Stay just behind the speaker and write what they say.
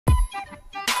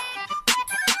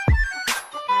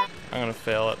I'm gonna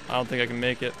fail it. I don't think I can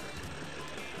make it.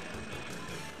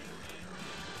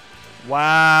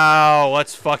 Wow,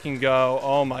 let's fucking go.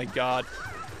 Oh my god.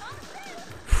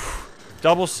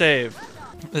 Double save.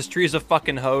 This tree's a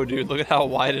fucking hoe, dude. Look at how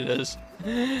wide it is.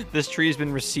 This tree's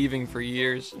been receiving for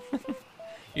years.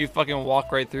 You fucking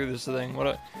walk right through this thing.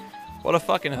 What a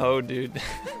fucking hoe, dude.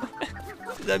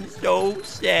 I'm so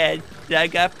sad that I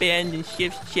got banned in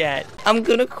SHiFT chat. I'm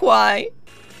gonna cry.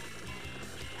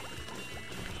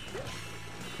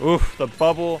 Oof, the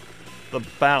bubble, the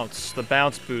bounce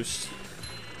boost.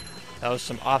 That was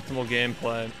some optimal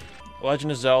gameplay.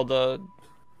 Legend of Zelda,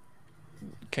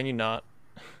 can you not?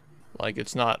 Like,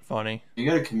 it's not funny. You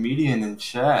got a comedian in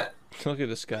chat. Look at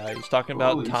this guy. He's talking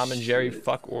about Holy Tom and Jerry shit.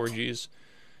 fuck orgies.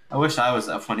 I wish I was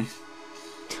that funny.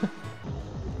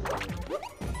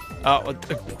 Oh,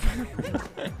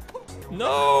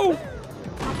 no!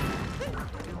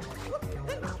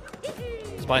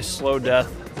 It's my slow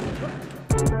death.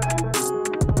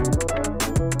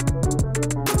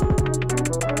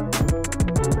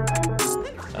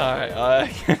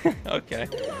 Alright, okay.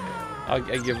 I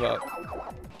give up.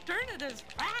 Turn it as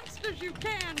fast as you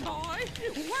can, boy.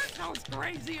 Work those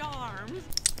crazy arms.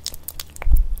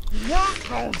 Work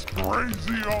those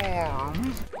crazy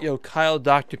arms. Yo, Kyle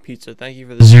Dr. Pizza, thank you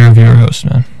for the 0 euros,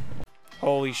 man.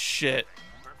 Holy shit.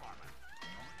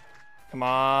 Come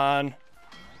on.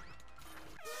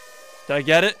 Did I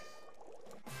get it?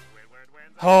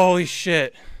 Holy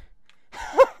shit.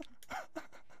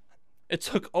 It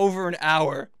took over an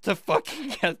hour to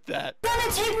fucking get that.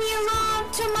 Gonna take me along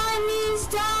to mine these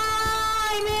diamonds.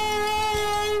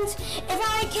 If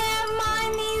I can't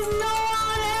mine these, no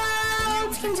one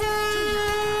else can do.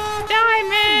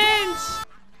 Diamonds!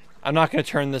 I'm not gonna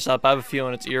turn this up. I have a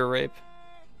feeling it's ear rape.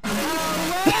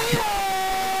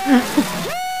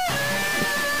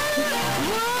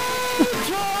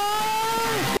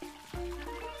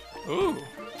 Ooh.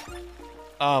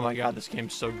 Oh my god, this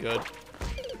game's so good.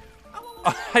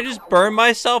 I just burned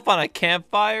myself on a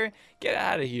campfire? Get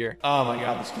out of here. Oh my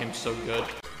god, this game's so good.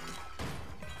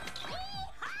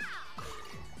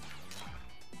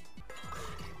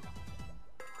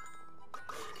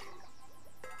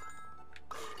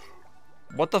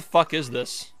 What the fuck is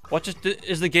this? What just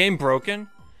is the game broken?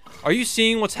 Are you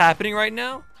seeing what's happening right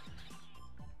now?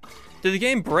 Did the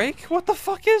game break? What the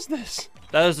fuck is this?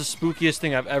 That is the spookiest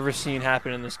thing I've ever seen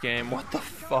happen in this game. What the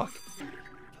fuck?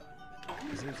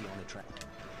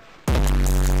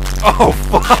 Oh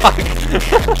fuck!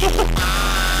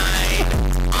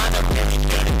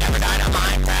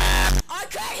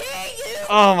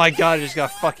 Oh my god, I just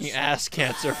got fucking ass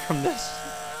cancer from this.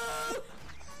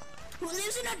 Who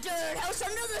lives in a dirt house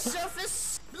under the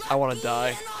surface? I wanna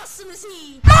die. Awesome is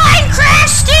he. Minecraft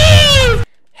Steve!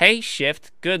 Hey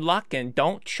SHiFT, good luck and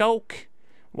don't choke.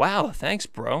 Wow, thanks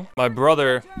bro. My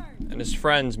brother and his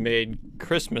friends made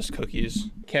Christmas cookies.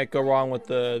 Can't go wrong with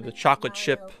the chocolate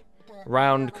chip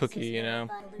round cookie, you know.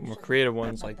 More creative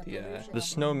ones like the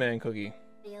snowman cookie.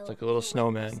 It's like a little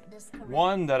snowman.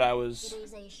 One that I was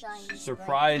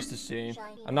surprised to see.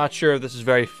 I'm not sure if this is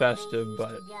very festive,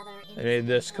 but they made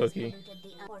this cookie.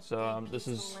 So this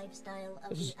is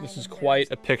quite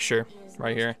a picture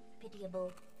right here.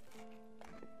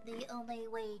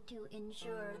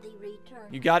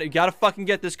 You gotta fucking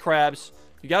get this, crabs.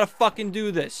 You gotta fucking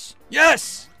do this.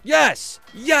 Yes! Yes!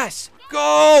 Yes!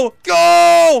 Go!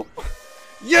 Go!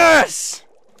 Yes!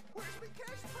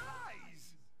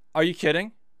 Are you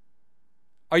kidding?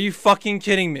 Are you fucking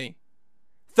kidding me?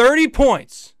 30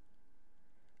 points.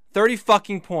 30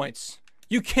 fucking points.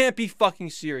 You can't be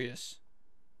fucking serious.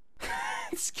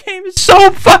 This game is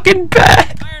so fucking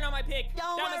bad. Iron on my pick.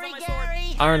 Diamonds on my sword.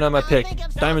 Iron on my pick.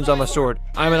 Diamonds on my sword.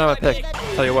 Iron on my pick.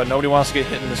 Tell you what, nobody wants to get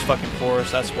hit in this fucking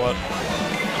forest. That's what.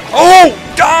 Oh!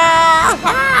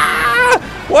 Ah!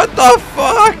 What the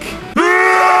fuck?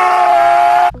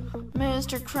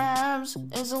 Mr. Krabs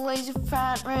is a lazy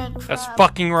fat red crab. That's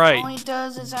fucking right. All he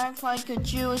does is act like a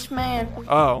Jewish man.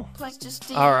 Oh. Likes to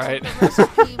steal Alright. the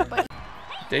recipe, but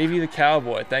Davey the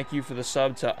Cowboy, thank you for the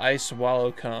sub to I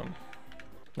Swallow Cum.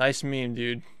 Nice meme,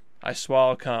 dude. I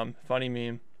swallow cum. Funny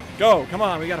meme. Go! Come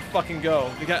on, we gotta fucking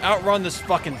go. We gotta outrun this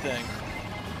fucking thing.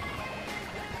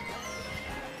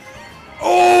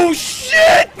 Oh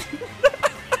shit!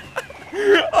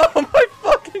 Oh my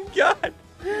fucking god!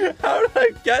 How did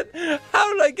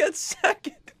I get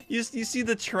second? You see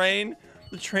the train?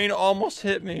 The train almost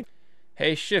hit me.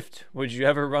 Hey SHiFT, would you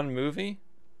ever run a movie?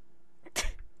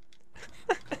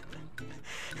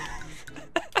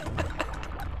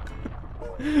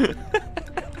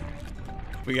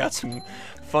 We got some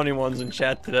funny ones in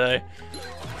chat today.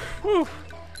 Whew.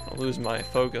 I'll lose my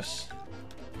focus.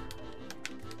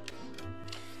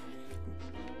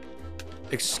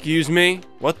 Excuse me?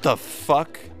 What the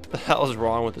fuck? What the hell is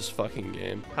wrong with this fucking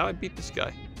game? How do I beat this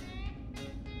guy?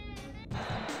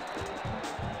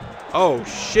 Oh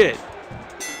shit.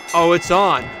 Oh, it's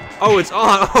on. Oh, it's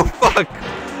on. Oh fuck.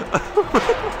 What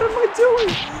am I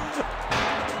doing?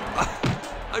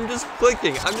 I'm just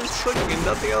clicking and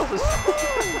nothing else is.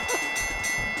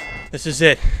 This is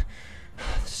it.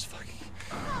 This is fucking.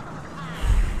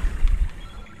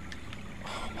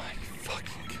 Oh my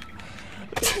fucking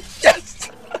god. Yes!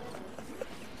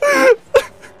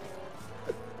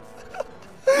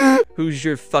 Who's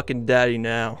your fucking daddy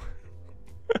now?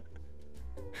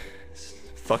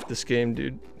 Fuck this game,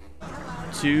 dude.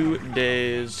 2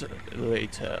 days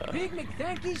later. Big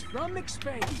McThankies from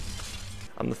McSpanky.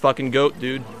 I'm the fucking GOAT,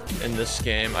 dude, in this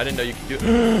game. I didn't know you could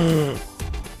do.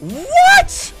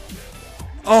 What?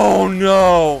 Oh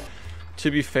no.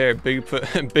 To be fair,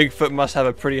 Bigfoot must have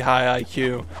a pretty high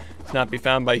IQ to not be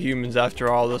found by humans after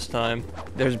all this time.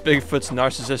 There's Bigfoot's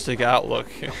narcissistic outlook.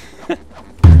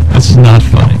 That's not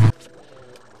funny.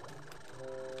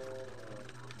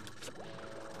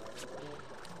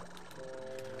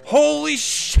 Holy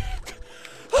shit!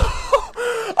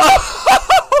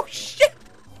 Oh shit!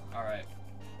 Alright.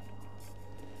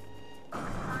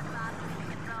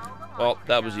 Well,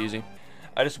 that was easy.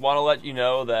 I just want to let you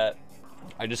know that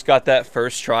I just got that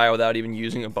first try without even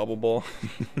using a bubble bowl.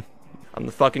 I'm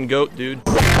the fucking GOAT, dude.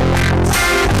 Yeah,